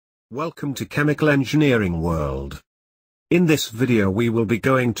Welcome to Chemical Engineering World. In this video we will be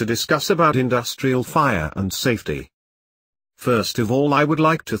going to discuss about industrial fire and safety. First of all, I would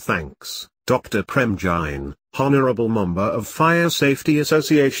like to thanks Dr. Prem Jain, Honorable Member of Fire Safety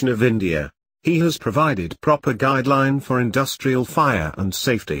Association of India. He has provided proper guideline for industrial fire and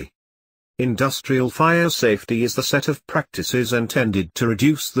safety. Industrial fire safety is the set of practices intended to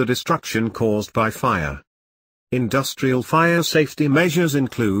reduce the destruction caused by fire. Industrial fire safety measures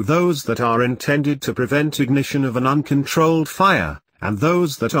include those that are intended to prevent ignition of an uncontrolled fire, and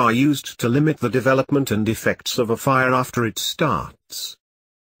those that are used to limit the development and effects of a fire after it starts.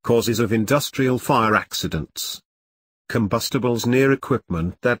 Causes of industrial fire accidents. Combustibles near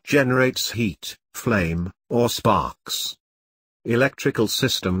equipment that generates heat, flame, or sparks. Electrical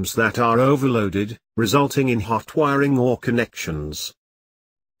systems that are overloaded, resulting in hot wiring or connections.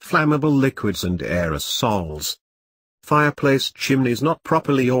 Flammable liquids and aerosols. Fireplace chimneys not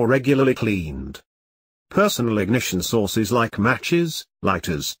properly or regularly cleaned. Personal ignition sources like matches,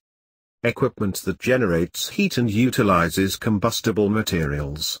 lighters. Equipment that generates heat and utilizes combustible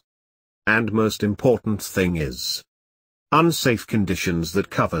materials. And most important thing is unsafe conditions that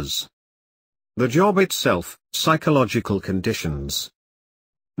covers the job itself, psychological conditions.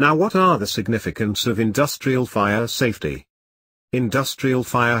 Now, what are the significance of industrial fire safety? Industrial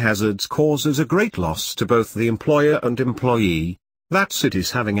fire hazards causes a great loss to both the employer and employee, that's it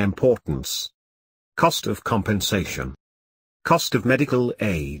is having importance. Cost of compensation. Cost of medical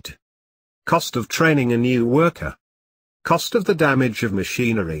aid. Cost of training a new worker. Cost of the damage of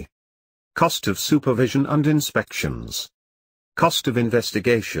machinery. Cost of supervision and inspections. Cost of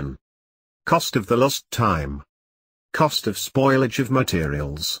investigation. Cost of the lost time. Cost of spoilage of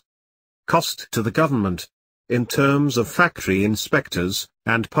materials. Cost to the government, in terms of factory inspectors,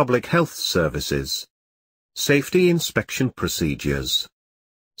 and public health services. Safety inspection procedures.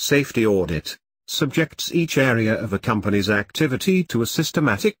 Safety audit subjects each area of a company's activity to a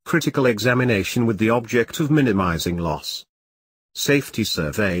systematic critical examination with the object of minimizing loss. Safety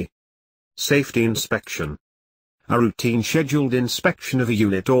survey. Safety inspection. A routine scheduled inspection of a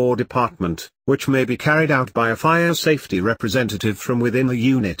unit or department, which may be carried out by a fire safety representative from within the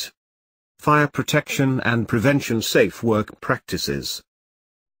unit. Fire protection and prevention safe work practices.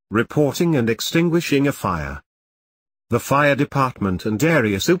 Reporting and extinguishing a fire. The fire department and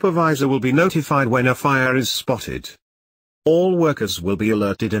area supervisor will be notified when a fire is spotted. All workers will be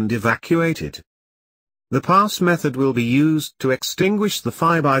alerted and evacuated. The pass method will be used to extinguish the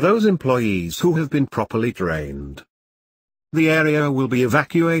fire by those employees who have been properly trained. The area will be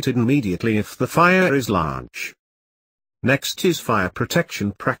evacuated immediately if the fire is large. Next is fire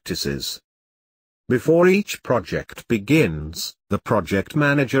protection practices. Before each project begins, the project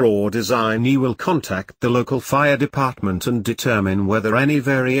manager or designee will contact the local fire department and determine whether any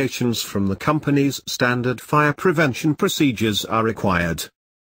variations from the company's standard fire prevention procedures are required.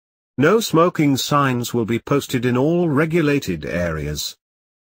 No smoking signs will be posted in all regulated areas.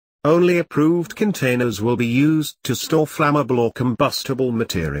 Only approved containers will be used to store flammable or combustible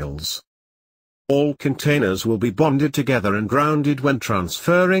materials. All containers will be bonded together and grounded when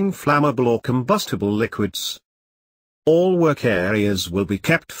transferring flammable or combustible liquids. All work areas will be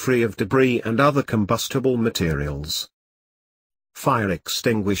kept free of debris and other combustible materials. Fire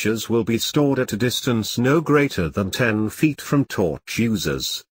extinguishers will be stored at a distance no greater than 10 feet from torch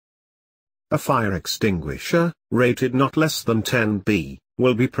users. A fire extinguisher, rated not less than 10B,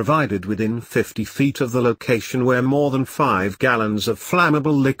 will be provided within 50 feet of the location where more than 5 gallons of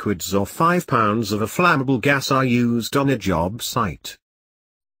flammable liquids or 5 pounds of a flammable gas are used on a job site.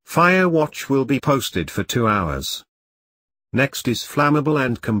 Fire watch will be posted for 2 hours. Next is flammable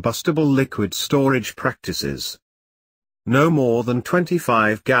and combustible liquid storage practices. No more than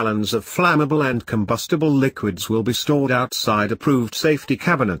 25 gallons of flammable and combustible liquids will be stored outside approved safety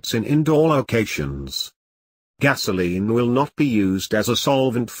cabinets in indoor locations. Gasoline will not be used as a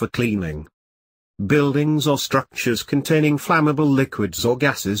solvent for cleaning. Buildings or structures containing flammable liquids or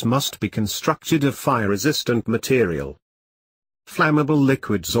gases must be constructed of fire-resistant material. Flammable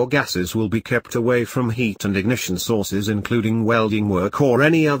liquids or gases will be kept away from heat and ignition sources including welding work or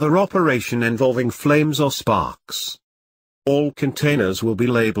any other operation involving flames or sparks. All containers will be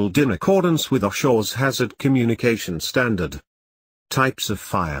labeled in accordance with OSHA's Hazard Communication Standard. Types of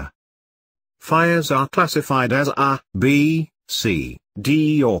fire. Fires are classified as A, B, C,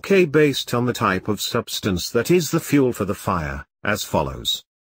 D or K based on the type of substance that is the fuel for the fire, as follows.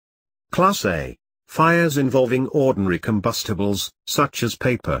 Class A. Fires involving ordinary combustibles, such as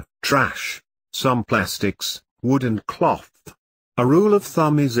paper, trash, some plastics, wood and cloth. A rule of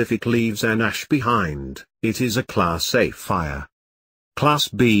thumb is if it leaves an ash behind, it is a Class A fire. Class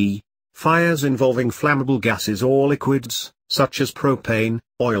B, fires involving flammable gases or liquids, such as propane,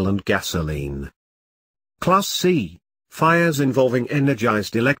 oil and gasoline. Class C, fires involving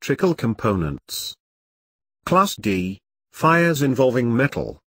energized electrical components. Class D, fires involving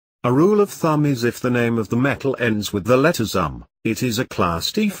metal. A rule of thumb is if the name of the metal ends with the letters it is a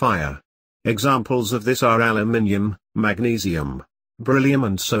Class D fire. Examples of this are aluminium, magnesium, beryllium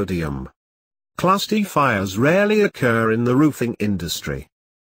and sodium. Class D fires rarely occur in the roofing industry.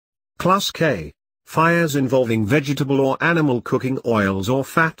 Class K, fires involving vegetable or animal cooking oils or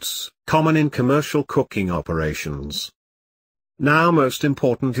fats, common in commercial cooking operations. Now most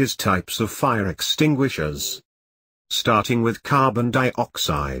important is types of fire extinguishers. Starting with carbon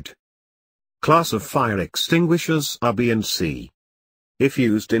dioxide. Class of fire extinguishers are B and C. If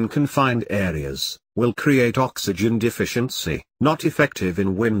used in confined areas, will create oxygen deficiency, not effective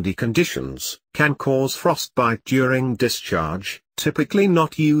in windy conditions, can cause frostbite during discharge, typically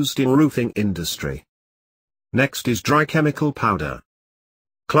not used in roofing industry. Next is dry chemical powder.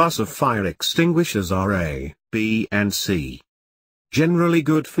 Class of fire extinguishers are A, B and C. Generally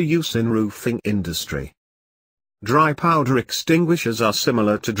good for use in roofing industry. Dry powder extinguishers are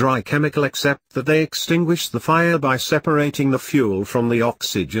similar to dry chemical except that they extinguish the fire by separating the fuel from the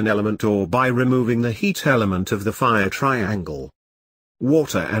oxygen element or by removing the heat element of the fire triangle.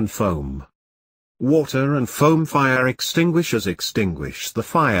 Water and foam. Water and foam fire extinguishers extinguish the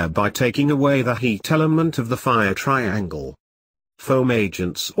fire by taking away the heat element of the fire triangle. Foam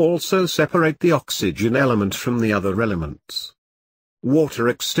agents also separate the oxygen element from the other elements. Water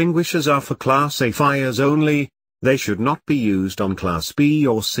extinguishers are for Class A fires only. They should not be used on Class B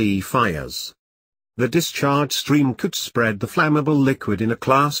or C fires. The discharge stream could spread the flammable liquid in a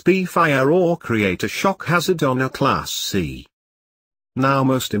Class B fire or create a shock hazard on a Class C. Now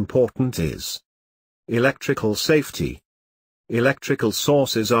most important is electrical safety. Electrical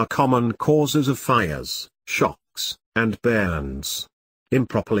sources are common causes of fires, shocks, and burns.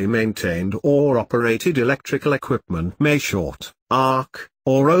 Improperly maintained or operated electrical equipment may short, arc,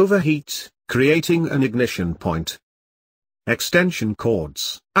 or overheat, creating an ignition point. Extension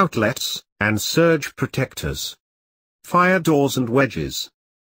cords, outlets, and surge protectors. Fire doors and wedges.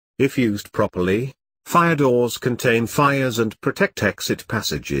 If used properly, fire doors contain fires and protect exit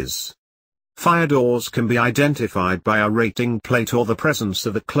passages. Fire doors can be identified by a rating plate or the presence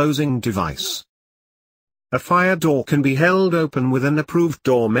of a closing device. A fire door can be held open with an approved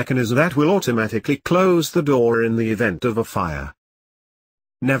door mechanism that will automatically close the door in the event of a fire.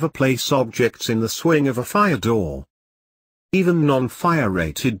 Never place objects in the swing of a fire door. Even non-fire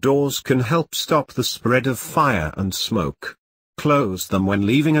rated doors can help stop the spread of fire and smoke. Close them when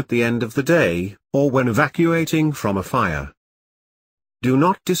leaving at the end of the day, or when evacuating from a fire. Do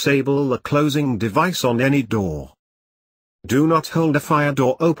not disable the closing device on any door. Do not hold a fire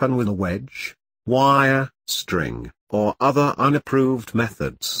door open with a wedge, wire, string, or other unapproved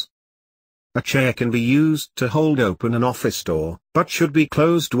methods. A chair can be used to hold open an office door, but should be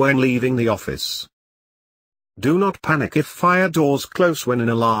closed when leaving the office. Do not panic if fire doors close when an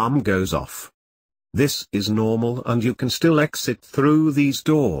alarm goes off. This is normal and you can still exit through these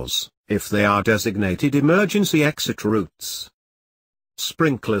doors, if they are designated emergency exit routes.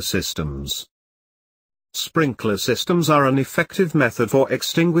 Sprinkler systems. Sprinkler systems are an effective method for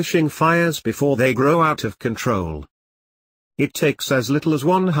extinguishing fires before they grow out of control. It takes as little as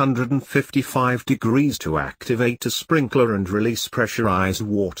 155 degrees to activate a sprinkler and release pressurized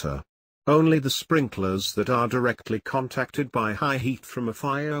water. Only the sprinklers that are directly contacted by high heat from a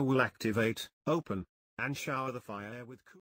fire will activate, open, and shower the fire with cool